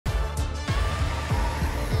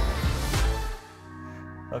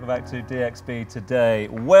Welcome back to DXB Today,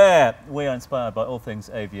 where we are inspired by all things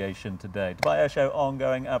aviation today. Dubai Air Show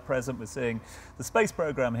ongoing, our present. We're seeing the space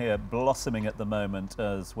program here blossoming at the moment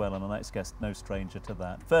as well, and our next guest, no stranger to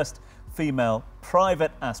that. First female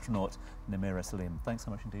private astronaut, Namira Salim. Thanks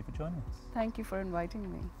so much indeed for joining us. Thank you for inviting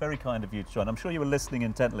me. Very kind of you to join. I'm sure you were listening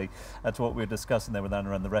intently to what we were discussing there with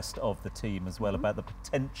Anna and the rest of the team as well about the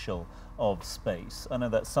potential of space. I know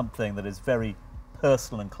that's something that is very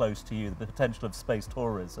personal and close to you, the potential of space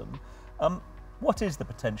tourism. What is the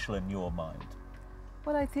potential in your mind?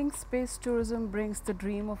 Well, I think space tourism brings the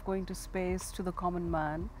dream of going to space to the common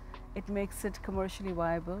man. It makes it commercially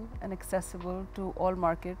viable and accessible to all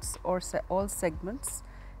markets or all segments,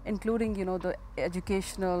 including, you know, the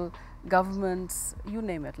educational, governments, you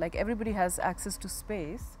name it. Like, everybody has access to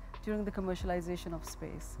space during the commercialization of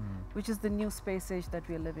space, which is the new space age that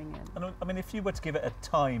we are living in. And I mean, if you were to give it a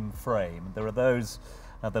time frame, there are those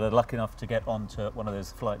that are lucky enough to get onto one of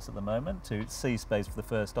those flights at the moment to see space for the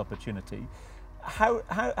first opportunity. How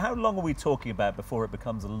long are we talking about before it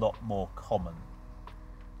becomes a lot more common?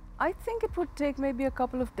 I think it would take maybe a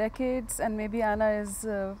couple of decades, and maybe Anna is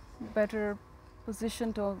better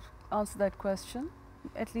positioned to answer that question.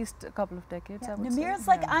 At least a couple of decades, I would Namira's say.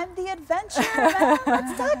 like, I'm the adventurer, man.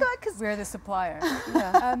 Let's talk about, because we're the supplier.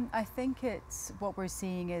 Yeah. I think it's what we're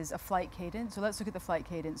seeing is a flight cadence. So let's look at the flight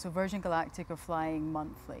cadence. So Virgin Galactic are flying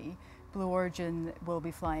monthly. Blue Origin will be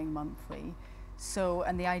flying monthly. So,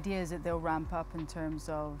 and the idea is that they'll ramp up in terms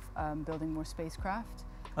of building more spacecraft.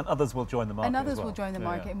 And others will join the market. And others as well. will join the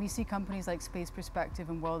market. And we see companies like Space Perspective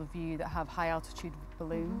and Worldview that have high altitude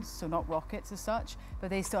balloons, so not rockets as such, but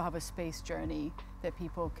they still have a space journey that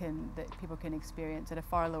people can experience at a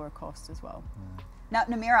far lower cost as well. Now,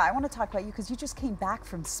 Namira, I want to talk about you because you just came back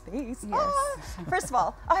from space. Yes. First of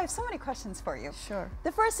all, I have so many questions for you. Sure.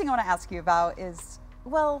 The first thing I want to ask you about is,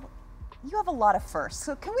 well, you have a lot of firsts.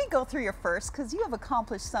 So can we go through your firsts? Because you have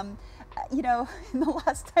accomplished some, you know, in the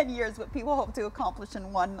last 10 years, what people hope to accomplish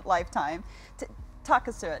in one lifetime. Talk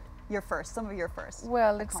us through it. Your first, some of your first.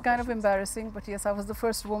 Well, it's kind of embarrassing, but yes, I was the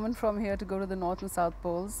first woman from here to go to the North and South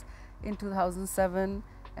Poles in 2007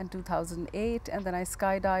 and 2008, and then I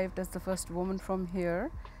skydived as the first woman from here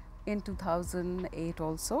in 2008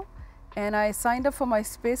 also. And I signed up for my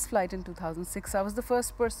space flight in 2006. I was the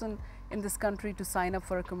first person in this country to sign up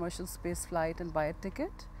for a commercial space flight and buy a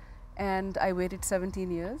ticket. And I waited 17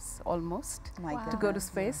 years almost to go to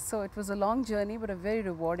space. So it was a long journey, but a very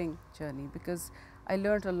rewarding journey because I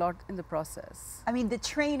learned a lot in the process. I mean, the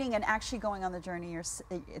training and actually going on the journey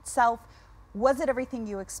itself, was it everything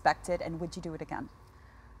you expected, and would you do it again?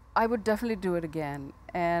 I would definitely do it again,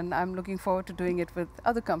 and I'm looking forward to doing it with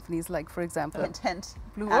other companies, like, for example,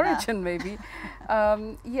 Blue Origin, maybe.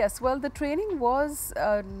 Yes, well, the training was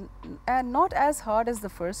not as hard as the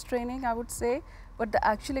first training, I would say, but the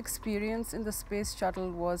actual experience in the space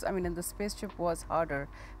shuttle was, I mean, in the spaceship was harder,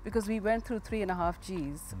 because we went through 3.5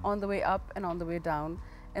 Gs on the way up and on the way down.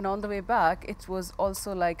 And on the way back, it was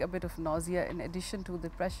also like a bit of nausea in addition to the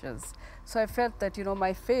pressures. So I felt that, you know,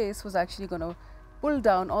 my face was actually going to pull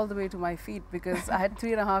down all the way to my feet because I had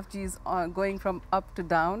 3.5 Gs going from up to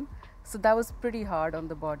down. So that was pretty hard on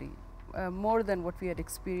the body, more than what we had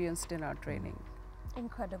experienced in our training.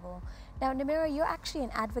 Incredible. Now, Namira, you're actually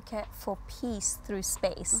an advocate for peace through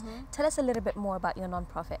space. Tell us a little bit more about your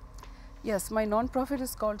nonprofit. Yes, my nonprofit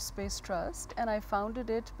is called Space Trust, and I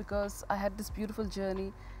founded it because I had this beautiful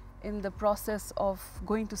journey in the process of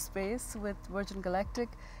going to space with Virgin Galactic,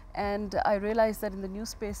 and I realized that in the new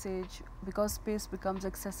space age, because space becomes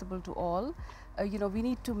accessible to all, you know, we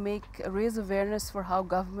need to raise awareness for how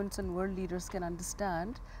governments and world leaders can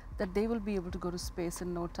understand that they will be able to go to space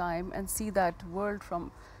in no time and see that world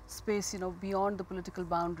from space, you know, beyond the political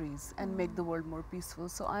boundaries and make the world more peaceful.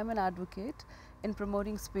 So I'm an advocate in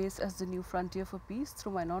promoting space as the new frontier for peace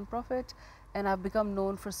through my nonprofit, and I've become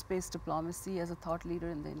known for space diplomacy as a thought leader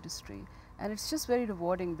in the industry. And it's just very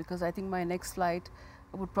rewarding because I think my next flight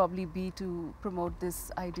would probably be to promote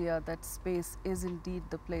this idea that space is indeed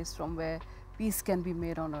the place from where peace can be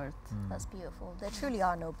made on Earth. That's beautiful. There truly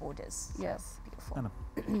are no borders. Yes.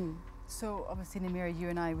 Beautiful. So obviously, Namira, you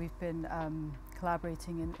and I, we've been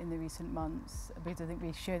collaborating in the recent months because I think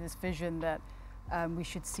we share this vision that we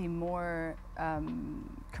should see more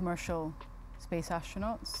commercial space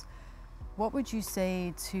astronauts. What would you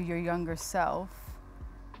say to your younger self,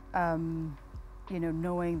 you know,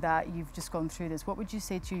 knowing that you've just gone through this? What would you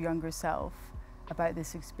say to your younger self about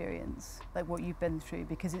this experience, like what you've been through?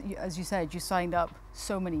 Because as you said, you signed up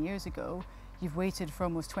so many years ago. You've waited for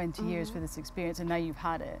almost 20 years for this experience, and now you've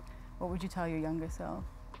had it. What would you tell your younger self?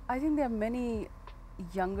 I think there are many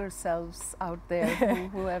younger selves out there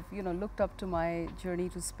who have, you know, looked up to my journey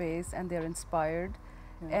to space and they're inspired.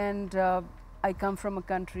 Yeah. And I come from a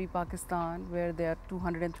country, Pakistan, where there are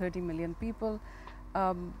 230 million people.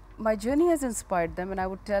 My journey has inspired them, and I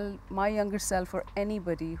would tell my younger self or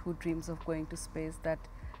anybody who dreams of going to space that,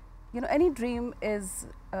 you know, any dream is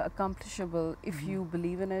accomplishable if you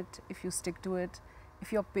believe in it, if you stick to it,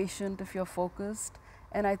 if you're patient, if you're focused.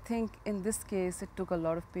 And I think in this case, it took a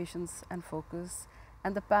lot of patience and focus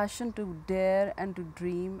and the passion to dare and to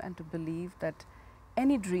dream and to believe that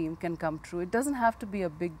any dream can come true. It doesn't have to be a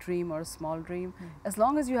big dream or a small dream. As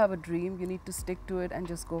long as you have a dream, you need to stick to it and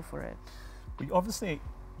just go for it. Well, you're obviously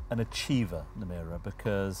an achiever, Namira,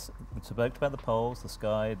 because we spoke about the poles, the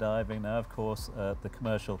skydiving, now of course the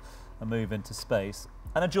commercial move into space,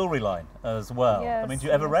 and a jewellery line as well. Yes, I mean, do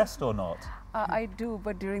you ever rest or not? I do,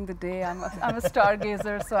 but during the day I'm a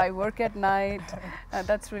stargazer, so I work at night.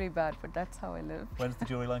 That's really bad, but that's how I live. When does the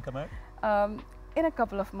jewellery line come out? In a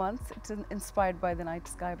couple of months. It's inspired by the night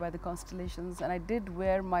sky, by the constellations, and I did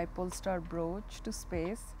wear my Polestar brooch to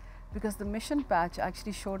space because the mission patch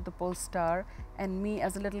actually showed the pole star and me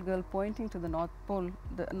as a little girl pointing to the North Pole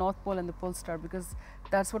and the pole star, because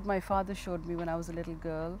that's what my father showed me when I was a little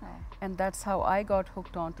girl. And that's how I got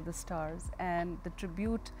hooked on to the stars, and the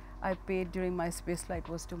tribute I paid during my space flight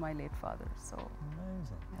was to my late father. So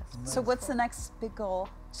Amazing. yes. Amazing. So what's the next big goal,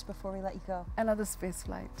 just before we let you go? Another space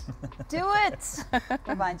flight. Do it!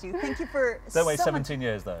 Remind you. Thank you for Don't wait so 17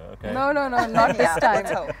 years though, okay? No, not Yeah, this time.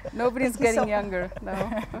 let's hope. Nobody's Thank you getting so younger. No.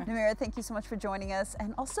 Namira, thank you so much for joining us,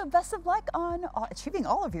 and also best of luck on achieving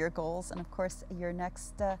all of your goals and of course your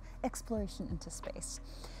next exploration into space.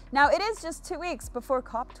 Now it is just 2 weeks before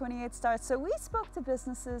COP28 starts, so we spoke to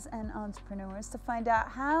businesses and entrepreneurs to find out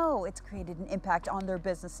how it's created an impact on their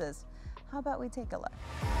businesses. How about we take a look?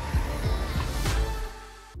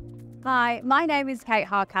 Hi, my name is Kate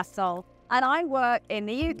Hardcastle and I work in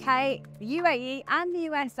the UK, the UAE and the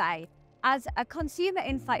USA as a consumer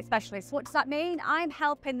insight specialist. What does that mean? I'm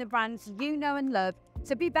helping the brands you know and love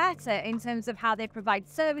to be better in terms of how they provide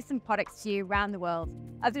service and products to you around the world.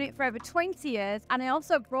 I've done it for over 20 years and I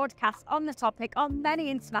also broadcast on the topic on many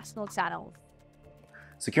international channels.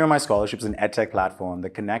 Secure My Scholarships is an edtech platform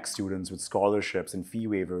that connects students with scholarships and fee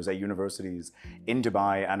waivers at universities in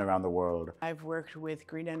Dubai and around the world. I've worked with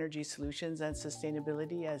Green Energy Solutions and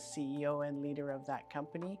Sustainability as CEO and leader of that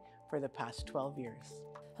company for the past 12 years.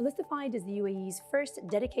 Holistified is the UAE's first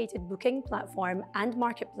dedicated booking platform and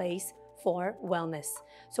marketplace for wellness.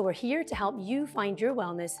 So we're here to help you find your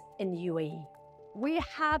wellness in the UAE. We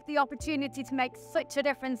have the opportunity to make such a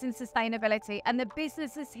difference in sustainability, and the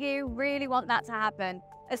businesses here really want that to happen.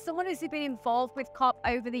 As someone who's been involved with COP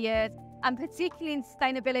over the years, and particularly in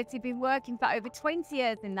sustainability, been working for over 20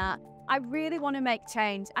 years in that, I really want to make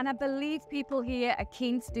change, and I believe people here are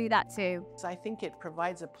keen to do that too. So I think it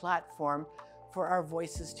provides a platform for our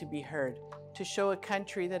voices to be heard, to show a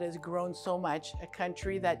country that has grown so much, a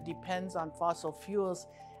country that depends on fossil fuels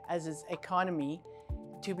as its economy,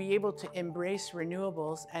 to be able to embrace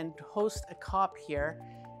renewables and host a COP here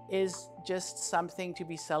is just something to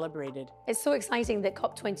be celebrated. It's so exciting that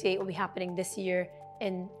COP28 will be happening this year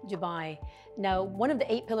in Dubai. Now, one of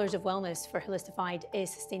the 8 pillars of wellness for Holistified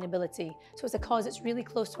is sustainability. So it's a cause that's really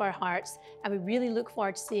close to our hearts, and we really look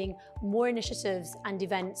forward to seeing more initiatives and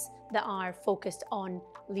events that are focused on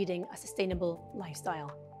leading a sustainable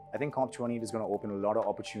lifestyle. I think COP28 is going to open a lot of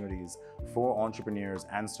opportunities for entrepreneurs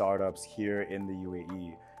and startups here in the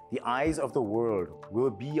UAE. The eyes of the world will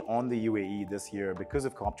be on the UAE this year because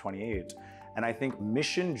of COP28. And I think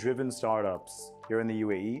mission-driven startups here in the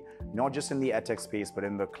UAE, not just in the edtech space, but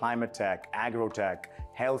in the climate tech, agro-tech,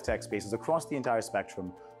 health tech spaces across the entire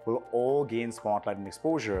spectrum, will all gain spotlight and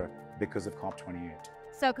exposure because of COP28.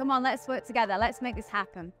 So come on, let's work together. Let's make this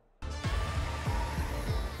happen.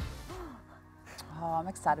 Oh, I'm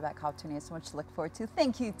excited about COP28, so much to look forward to.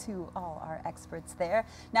 Thank you to all our experts there.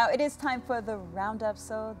 Now it is time for the roundup,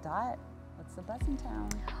 so Dot, what's the buzz in town?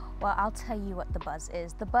 Well, I'll tell you what the buzz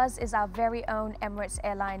is. The buzz is our very own Emirates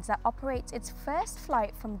Airlines that operates its first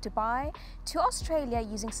flight from Dubai to Australia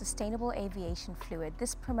using sustainable aviation fluid.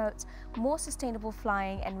 This promotes more sustainable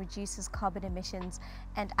flying and reduces carbon emissions.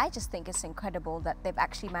 And I just think it's incredible that they've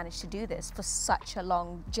actually managed to do this for such a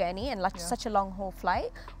long journey and such a long haul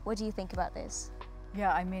flight. What do you think about this?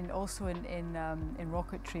 Yeah, I mean, also in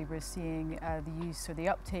rocketry, we're seeing the use or the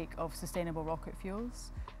uptake of sustainable rocket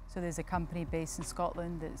fuels. So there's a company based in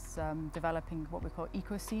Scotland that's developing what we call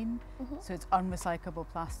EcoScene. So it's unrecyclable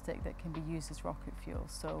plastic that can be used as rocket fuel.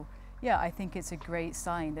 So yeah, I think it's a great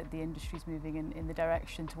sign that the industry's moving in the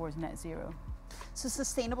direction towards net zero. So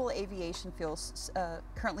sustainable aviation fuels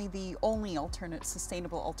currently the only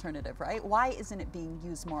sustainable alternative, right? Why isn't it being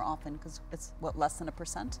used more often? Because it's what, less than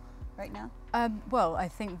 1% right now? Well, I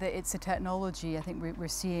think that it's a technology. I think we're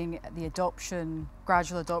seeing the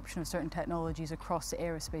gradual adoption of certain technologies across the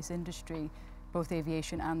aerospace industry, both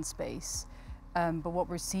aviation and space. But what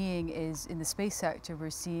we're seeing is in the space sector, we're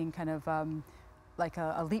seeing kind of like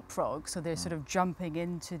a leapfrog. So they're sort of jumping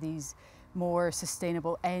into these more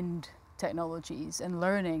sustainable end technologies and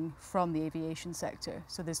learning from the aviation sector.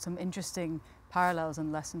 So there's some interesting parallels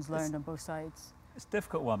and lessons learned on both sides. It's a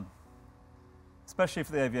difficult one, especially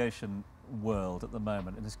for the aviation world at the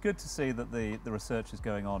moment. And it's good to see that the research is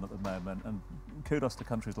going on at the moment, and kudos to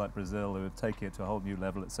countries like Brazil who are taking it to a whole new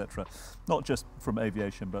level, etc. Not just from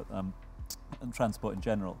aviation, but and transport in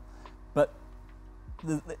general. But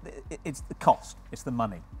it's the cost, it's the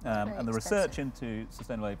money, and the research into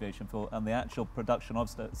sustainable aviation fuel and the actual production of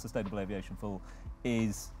sustainable aviation fuel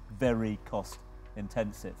is very cost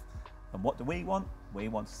intensive. And what do we want? We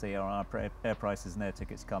want to see our air prices and air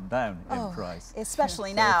tickets come down in price. Especially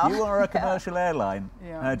so now. if you are a commercial airline,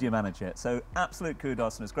 how do you manage it? So absolute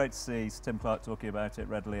kudos, and it's great to see Tim Clark talking about it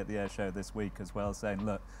readily at the air show this week as well, saying,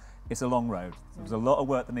 look, it's a long road. There's a lot of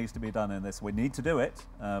work that needs to be done in this. We need to do it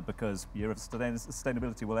because Year of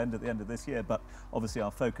Sustainability will end at the end of this year, but obviously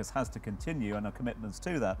our focus has to continue and our commitments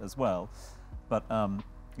to that as well. But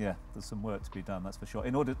yeah, there's some work to be done, that's for sure.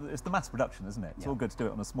 It's the mass production, isn't it? It's all good to do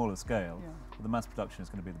it on a smaller scale, but the mass production is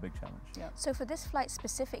going to be the big challenge. So for this flight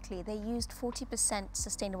specifically, they used 40%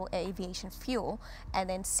 sustainable aviation fuel and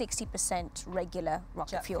then 60% regular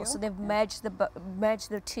rocket fuel. So they've merged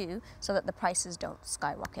the two so that the prices don't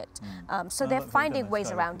skyrocket. So they're finding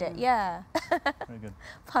ways around it. Yeah. Very good.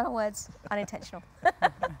 Final words, unintentional.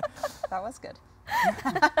 That was good.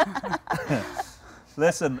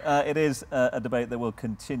 Listen, it is a debate that will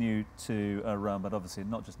continue to run, but obviously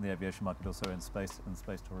not just in the aviation market, also in space and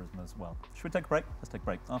space tourism as well. Should we take a break? Let's take a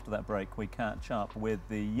break. After that break, we catch up with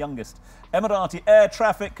the youngest Emirati air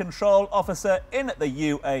traffic control officer in the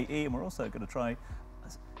UAE, and we're also going to try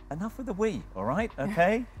enough with the we, all right?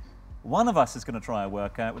 Okay. One of us is going to try a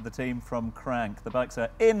workout with the team from Crank. The bikes are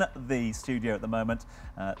in the studio at the moment,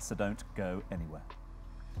 so don't go anywhere.